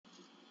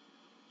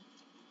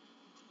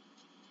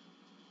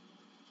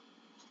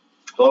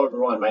Hello,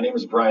 everyone. My name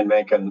is Brian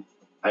Menken.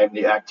 I am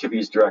the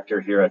Activities Director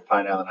here at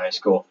Pine Island High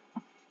School,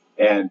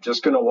 and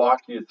just going to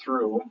walk you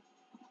through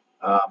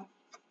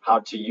how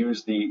to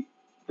use the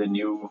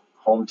new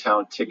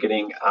hometown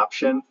ticketing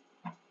option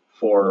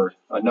for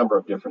a number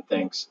of different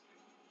things.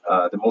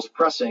 The most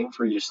pressing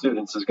for you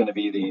students is going to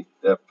be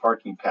the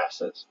parking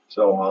passes.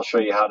 So I'll show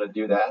you how to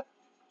do that.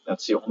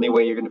 That's the only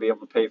way you're going to be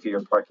able to pay for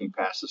your parking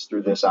passes,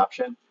 through this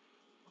option.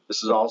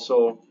 This is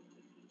also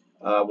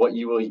what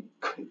you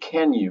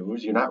can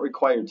use. You're not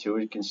required to.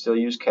 You can still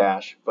use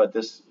cash, but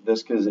this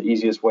is the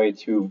easiest way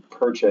to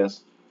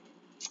purchase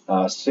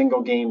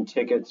single game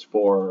tickets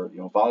for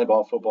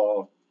volleyball,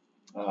 football,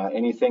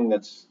 anything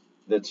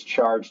that's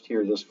charged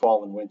here this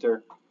fall and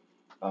winter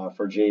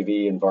for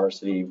JV and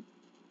varsity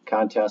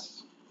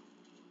contests.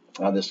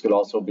 This could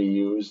also be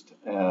used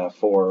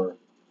for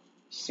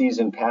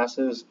season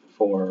passes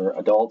for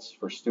adults,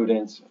 for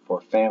students,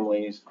 for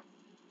families,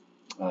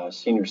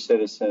 senior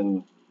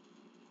citizen.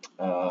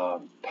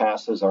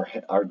 Passes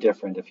are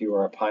different if you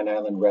are a Pine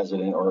Island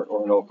resident or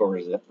an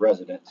Oco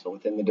resident. So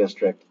within the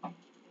district,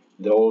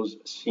 those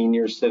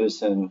senior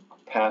citizen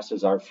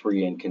passes are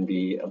free and can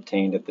be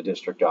obtained at the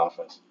district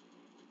office.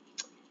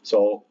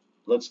 So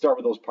let's start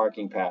with those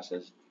parking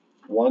passes.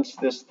 Once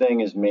this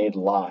thing is made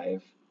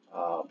live,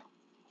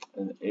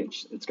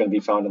 it's going to be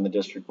found on the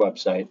district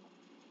website,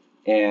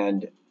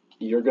 and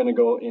you're going to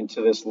go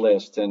into this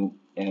list and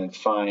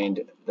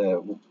find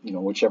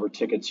whichever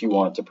tickets you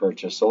want to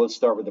purchase. So let's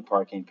start with the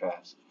parking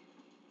pass.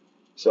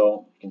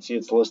 So you can see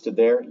it's listed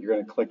there. You're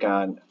going to click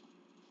on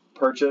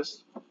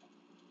purchase.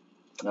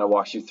 And I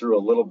walk you through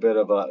a little bit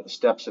of the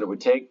steps that it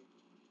would take.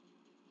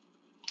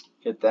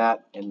 Hit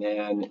that, and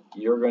then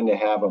you're going to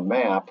have a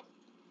map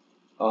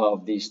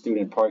of the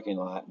student parking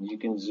lot. You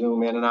can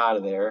zoom in and out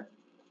of there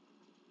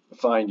to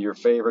find your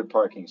favorite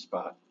parking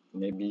spot.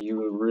 Maybe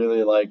you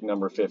really like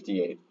number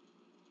 58.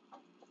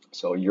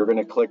 So you're going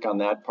to click on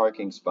that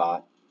parking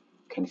spot,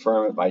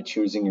 confirm it by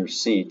choosing your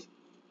seat,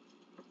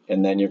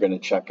 and then you're going to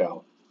check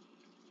out.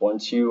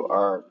 Once you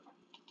are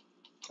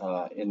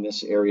in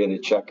this area to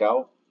check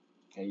out,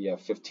 you have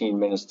 15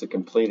 minutes to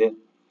complete it,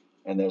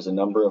 and there's a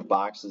number of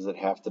boxes that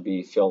have to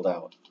be filled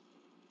out.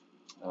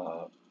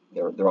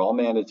 They're all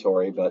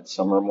mandatory, but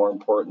some are more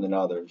important than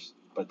others,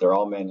 but they're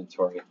all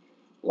mandatory.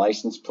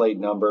 License plate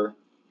number,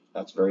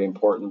 that's very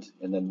important,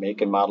 and then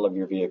make and model of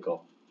your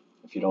vehicle.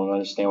 If you don't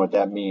understand what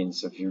that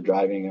means, if you're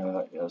driving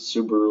a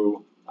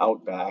Subaru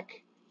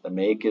Outback, the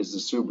make is the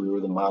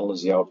Subaru, the model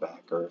is the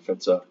Outback. Or if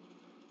it's a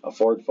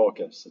Ford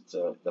Focus,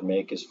 the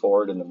make is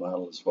Ford and the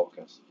model is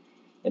Focus.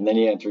 And then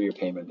you enter your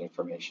payment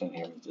information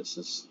here. This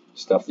is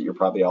stuff that you're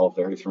probably all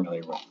very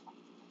familiar with.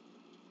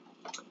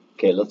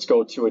 Okay, let's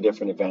go to a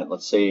different event.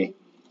 Let's say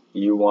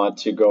you want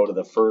to go to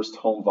the first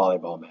home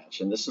volleyball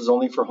match. And this is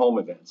only for home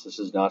events. This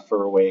is not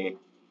for away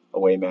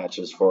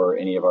matches for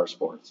any of our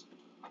sports.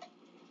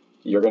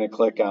 You're going to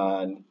click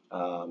on,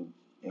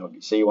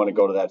 say you want to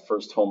go to that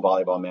first home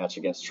volleyball match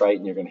against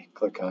Triton, you're going to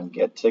click on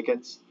Get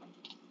Tickets.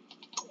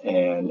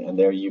 And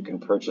there you can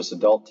purchase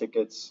adult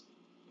tickets,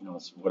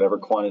 whatever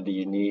quantity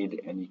you need,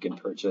 and you can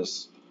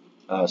purchase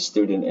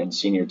student and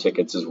senior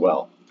tickets as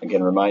well.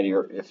 Again,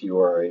 reminder, if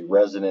you are a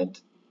resident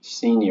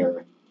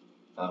senior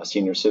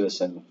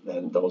citizen,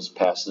 then those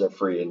passes are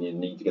free, and you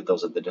need to get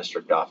those at the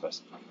district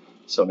office.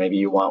 So maybe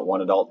you want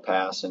one adult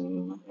pass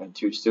and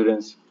 2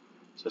 students.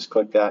 Just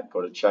click that,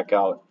 go to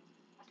checkout,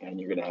 and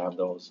you're going to have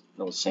those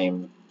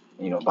same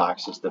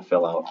boxes to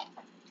fill out.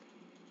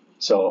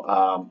 So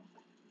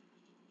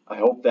I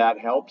hope that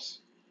helps.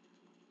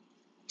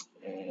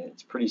 And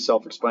it's pretty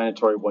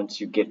self-explanatory once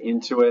you get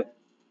into it.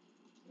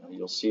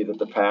 You'll see that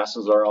the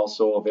passes are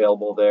also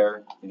available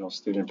there.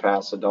 Student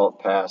pass, adult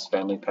pass,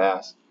 family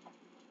pass,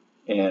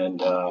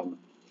 and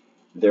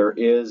there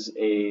is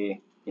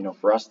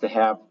for us to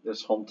have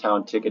this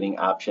hometown ticketing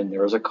option,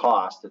 there is a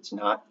cost.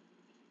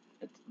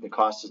 The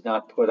cost is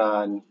not put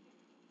on,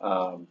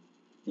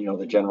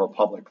 the general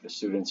public, the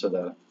students or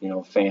the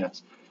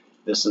fans.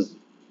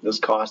 This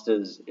cost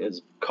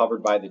is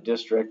covered by the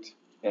district,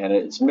 and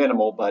it's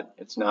minimal, but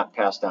it's not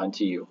passed on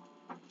to you.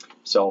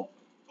 So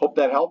hope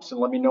that helps,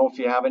 and let me know if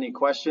you have any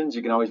questions.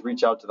 You can always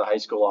reach out to the high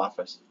school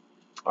office.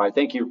 All right,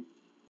 thank you.